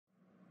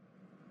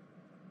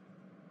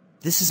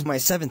This is my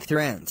 7th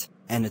rant,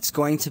 and it's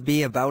going to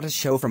be about a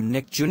show from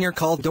Nick Jr.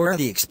 called Dora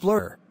the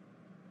Explorer.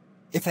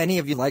 If any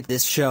of you like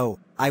this show,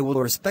 I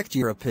will respect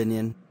your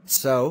opinion,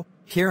 so,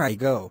 here I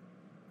go.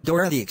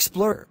 Dora the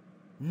Explorer.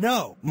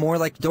 No, more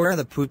like Dora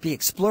the Poopy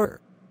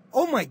Explorer.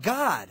 Oh my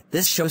god!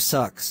 This show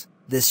sucks.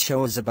 This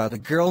show is about a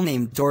girl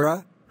named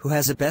Dora, who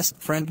has a best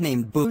friend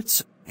named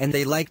Boots, and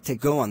they like to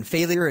go on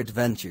failure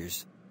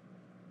adventures.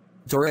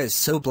 Dora is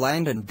so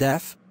blind and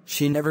deaf,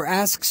 she never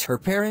asks her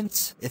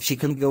parents if she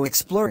can go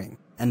exploring,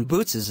 and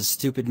Boots is a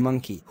stupid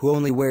monkey who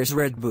only wears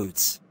red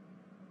boots.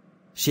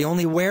 She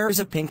only wears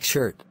a pink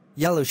shirt,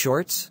 yellow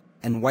shorts,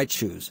 and white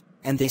shoes,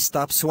 and they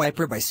stop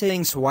Swiper by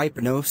saying swipe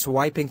no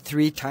swiping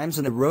 3 times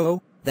in a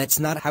row. That's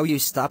not how you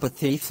stop a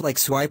thief like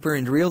Swiper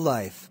in real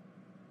life.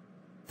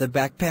 The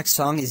backpack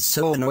song is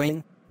so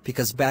annoying,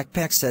 because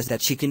Backpack says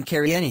that she can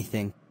carry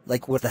anything,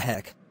 like what the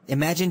heck.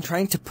 Imagine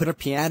trying to put a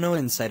piano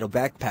inside a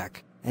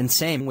backpack, and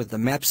same with the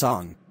map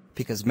song,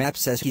 because Map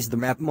says he's the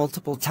map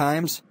multiple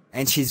times,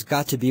 and she's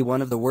got to be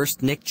one of the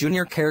worst Nick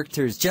Jr.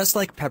 characters just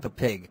like Peppa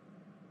Pig.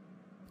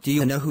 Do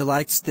you know who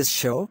likes this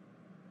show?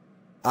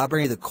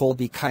 Aubrey the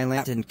Colby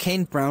Kylat and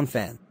Kane Brown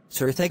fan,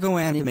 Surthego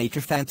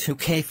Animator fan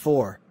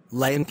 2K4,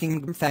 Lion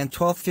Kingdom fan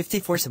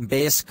 1254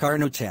 Sambayas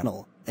Carno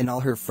channel, and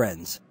all her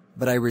friends,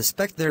 but I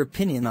respect their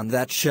opinion on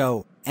that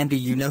show. And do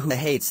you know who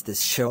hates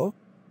this show?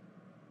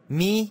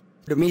 Me,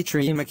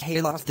 Dmitry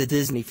Mikhailov the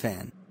Disney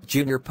fan,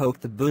 Junior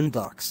Poke the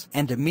Boondocks,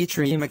 and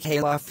Dmitry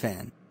Mikhailov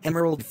fan,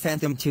 Emerald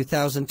Phantom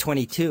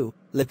 2022,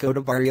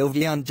 Lakota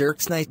Baryovian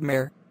Dirk's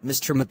Nightmare,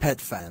 Mr.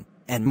 Muppet fan,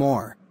 and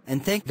more.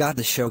 And thank God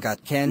the show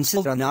got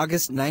cancelled on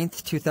August 9,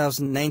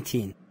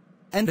 2019.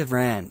 End of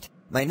rant.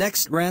 My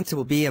next rant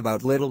will be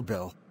about Little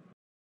Bill.